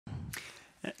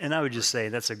And I would just say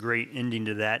that's a great ending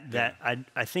to that. That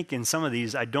I think in some of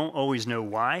these, I don't always know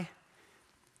why,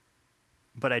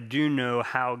 but I do know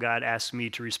how God asks me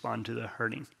to respond to the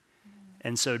hurting.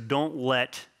 And so don't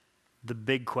let the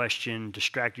big question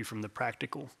distract you from the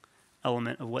practical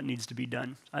element of what needs to be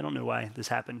done. I don't know why this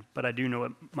happened, but I do know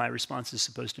what my response is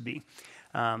supposed to be.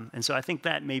 And so I think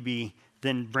that maybe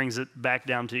then brings it back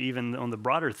down to even on the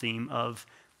broader theme of,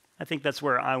 I think that's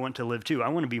where I want to live too. I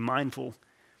want to be mindful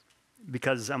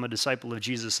because I'm a disciple of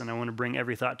Jesus and I want to bring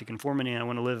every thought to conformity and I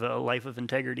want to live a life of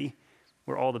integrity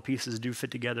where all the pieces do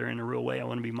fit together in a real way. I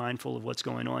want to be mindful of what's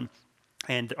going on.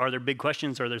 And are there big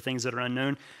questions? Are there things that are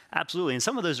unknown? Absolutely. And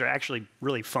some of those are actually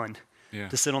really fun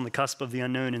to sit on the cusp of the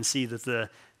unknown and see that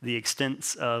the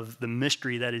extents of the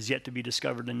mystery that is yet to be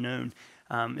discovered and known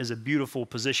is a beautiful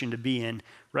position to be in,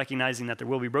 recognizing that there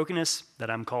will be brokenness,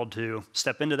 that I'm called to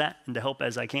step into that and to help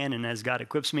as I can and as God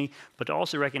equips me, but to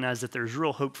also recognize that there's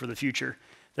real hope for the future,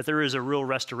 that there is a real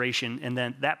restoration, and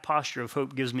then that posture of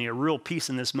hope gives me a real peace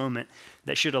in this moment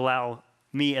that should allow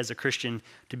me as a Christian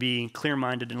to be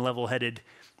clear-minded and level-headed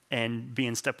and be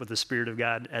in step with the Spirit of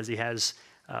God as he has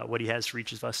what he has for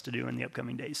each of us to do in the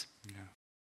upcoming days. Yeah.